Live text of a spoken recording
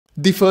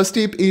The first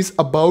tip is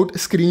about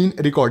screen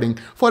recording.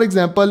 For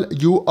example,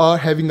 you are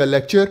having a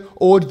lecture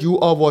or you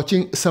are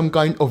watching some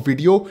kind of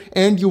video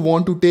and you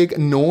want to take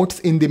notes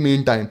in the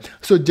meantime.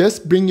 So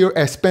just bring your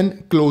S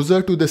Pen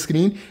closer to the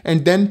screen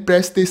and then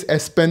press this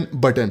S Pen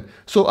button.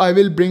 So I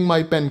will bring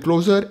my pen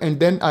closer and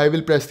then I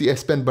will press the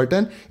S Pen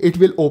button. It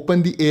will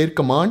open the Air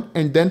command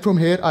and then from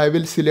here I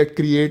will select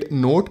create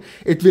note.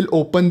 It will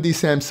open the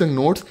Samsung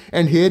Notes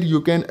and here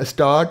you can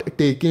start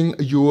taking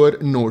your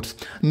notes.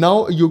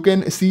 Now you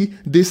can see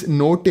this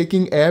note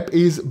taking app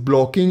is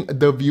blocking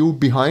the view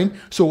behind.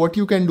 So what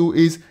you can do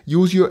is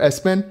use your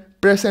S Pen,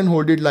 press and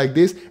hold it like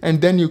this,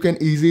 and then you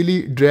can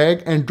easily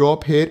drag and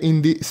drop here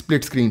in the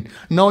split screen.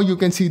 Now you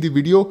can see the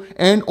video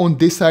and on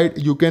this side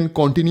you can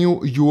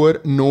continue your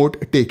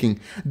note taking.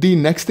 The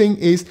next thing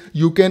is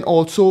you can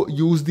also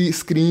use the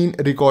screen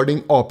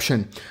recording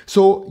option.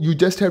 So you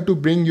just have to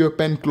bring your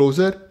pen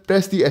closer,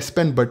 press the S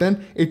Pen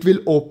button, it will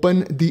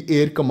open the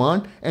Air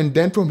command and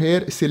then from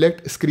here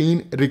select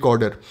screen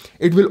recorder.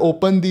 It will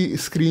open the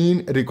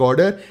screen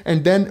recorder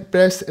and then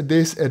press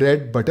this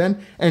red button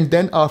and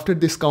then after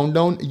this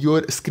countdown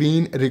your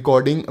screen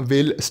recording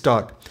will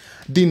start.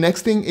 The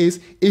next thing is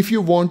if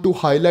you want to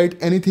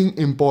highlight anything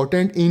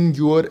important in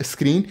your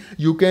screen,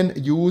 you can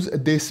use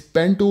this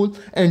pen tool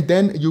and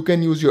then you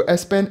can use your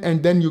S Pen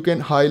and then you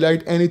can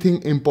highlight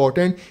anything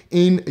important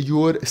in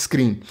your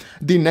screen.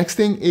 The next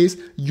thing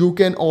is you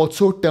can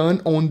also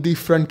turn on the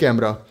front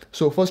camera.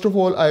 So first of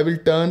all, I will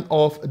turn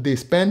off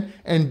this pen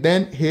and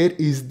then here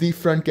is the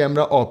front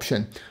camera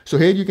option. So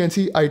here you can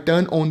see I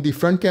turn on the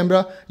front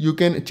camera. You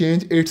can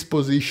change its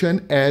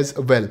position as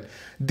well.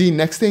 The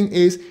next thing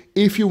is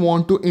if you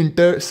want to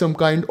enter some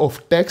kind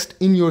of text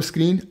in your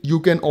screen, you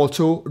can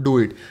also do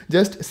it.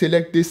 Just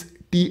select this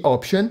T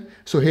option.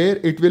 So here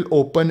it will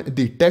open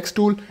the text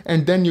tool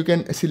and then you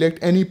can select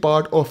any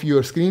part of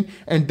your screen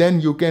and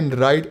then you can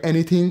write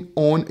anything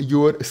on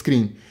your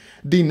screen.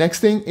 The next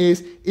thing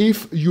is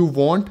if you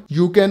want,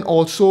 you can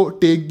also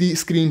take the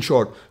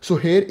screenshot. So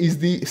here is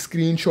the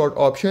screenshot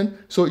option.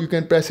 So you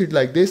can press it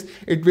like this.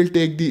 It will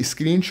take the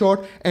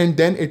screenshot and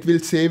then it will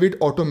save it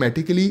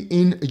automatically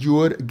in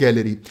your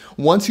gallery.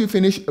 Once you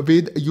finish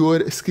with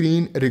your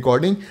screen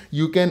recording,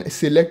 you can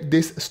select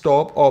this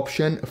stop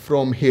option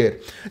from here.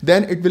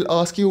 Then it will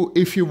ask you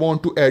if you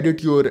want to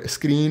edit your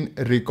screen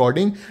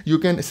recording. You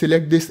can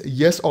select this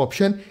yes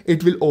option.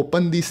 It will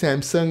open the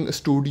Samsung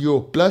Studio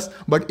Plus,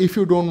 but if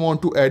you don't want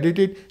to edit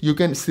it, you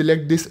can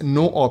select this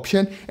no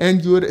option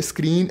and your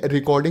screen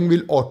recording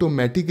will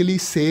automatically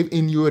save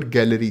in your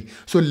gallery.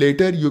 So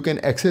later you can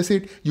access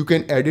it, you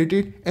can edit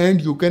it and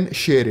you can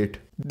share it.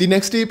 The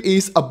next tip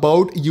is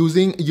about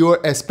using your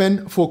S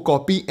Pen for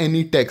copy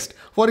any text.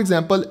 For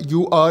example,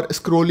 you are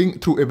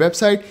scrolling through a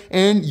website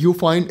and you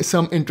find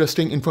some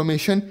interesting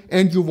information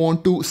and you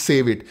want to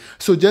save it.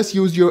 So just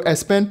use your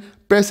S Pen,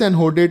 press and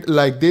hold it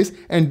like this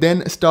and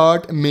then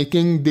start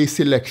making the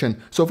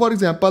selection. So for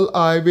example,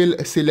 I will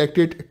select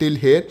it till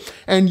here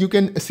and you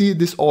can see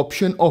this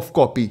option of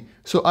copy.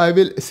 So I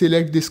will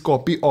select this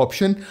copy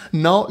option.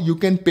 Now you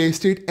can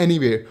paste it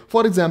anywhere.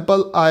 For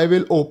example, I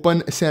will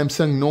open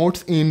Samsung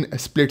Notes in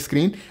split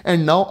screen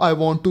and now I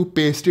want to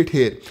paste it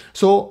here.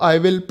 So I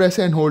will press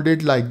and hold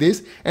it like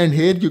this and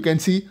here you can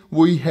see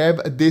we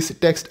have this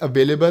text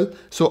available.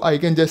 So I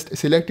can just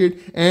select it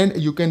and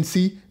you can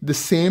see the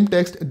same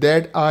text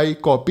that I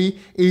copy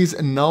is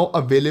now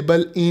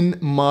available in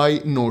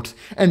my notes.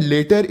 And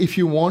later if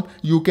you want,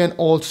 you can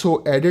also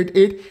edit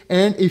it,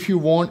 and if you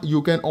want,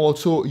 you can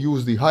also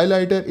use the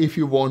highlighter. If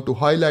you want to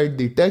highlight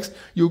the text,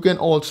 you can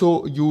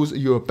also use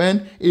your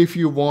pen if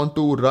you want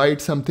to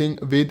write something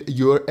with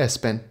your S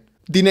Pen.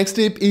 The next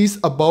tip is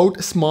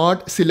about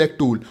Smart Select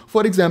tool.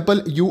 For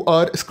example, you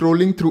are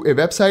scrolling through a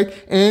website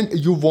and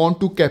you want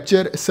to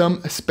capture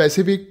some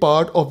specific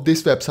part of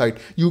this website.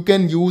 You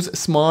can use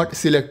Smart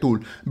Select tool.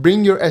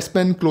 Bring your S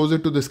Pen closer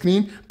to the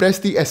screen, press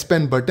the S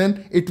Pen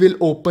button, it will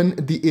open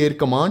the Air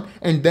command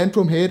and then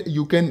from here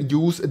you can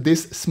use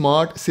this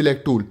Smart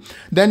Select tool.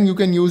 Then you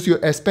can use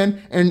your S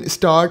Pen and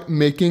start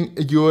making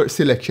your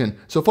selection.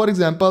 So for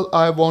example,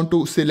 I want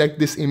to select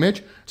this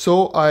image.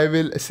 So I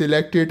will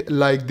select it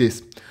like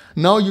this.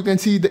 Now you can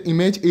see the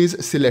image is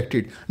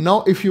selected.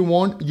 Now if you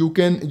want, you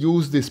can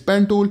use this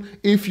pen tool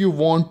if you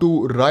want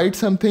to write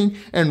something,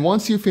 and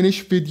once you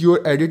finish with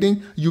your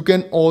editing, you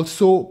can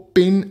also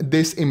pin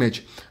this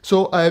image.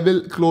 So I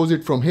will close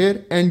it from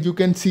here and you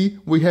can see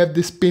we have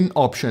this pin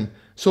option.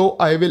 So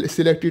I will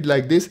select it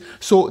like this.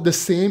 So the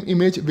same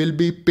image will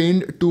be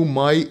pinned to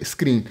my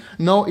screen.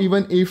 Now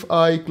even if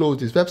I close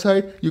this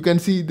website, you can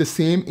see the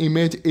same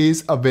image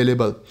is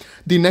available.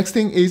 The next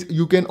thing is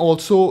you can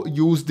also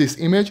use this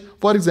image.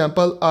 For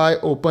example, I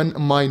open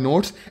my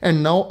notes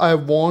and now I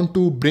want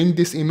to bring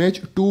this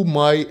image to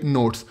my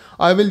notes.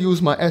 I will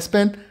use my S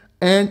Pen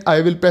and I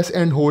will press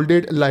and hold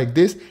it like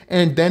this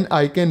and then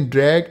I can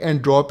drag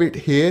and drop it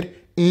here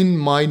in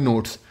my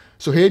notes.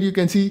 So here you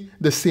can see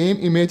the same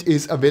image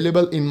is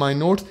available in my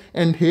notes,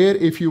 and here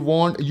if you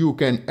want you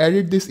can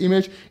edit this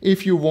image.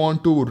 If you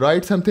want to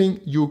write something,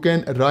 you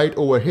can write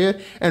over here,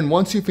 and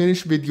once you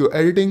finish with your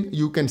editing,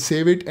 you can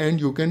save it and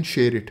you can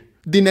share it.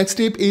 The next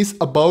tip is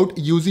about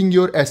using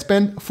your S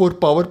Pen for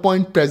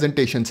PowerPoint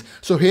presentations.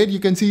 So here you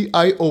can see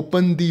I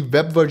open the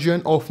web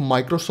version of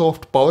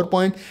Microsoft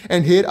PowerPoint,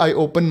 and here I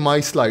open my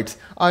slides.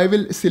 I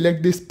will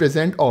select this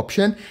present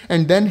option,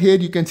 and then here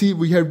you can see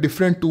we have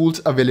different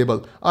tools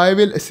available. I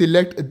will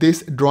select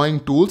this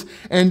drawing tools,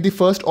 and the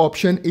first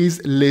option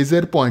is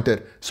laser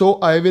pointer. So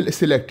I will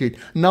select it.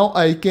 Now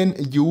I can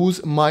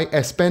use my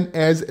S Pen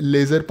as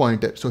laser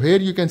pointer. So here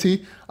you can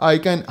see I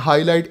can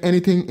highlight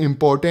anything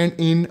important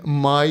in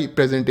my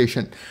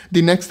presentation.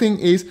 The next thing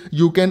is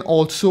you can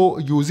also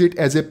use it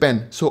as a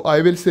pen. So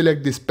I will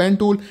select this pen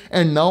tool,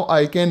 and now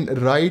I can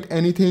write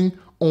anything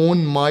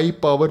on my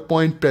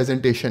PowerPoint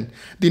presentation.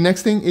 The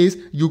next thing is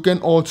you can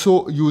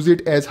also use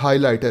it as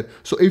highlighter.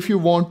 So if you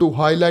want to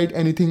highlight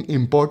anything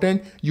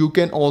important, you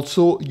can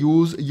also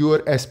use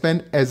your S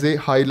Pen as a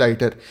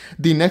highlighter.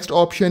 The next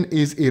option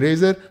is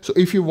eraser. So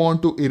if you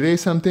want to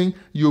erase something,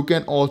 you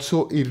can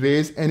also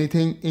erase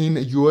anything in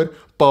your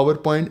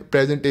PowerPoint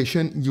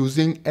presentation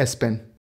using S Pen.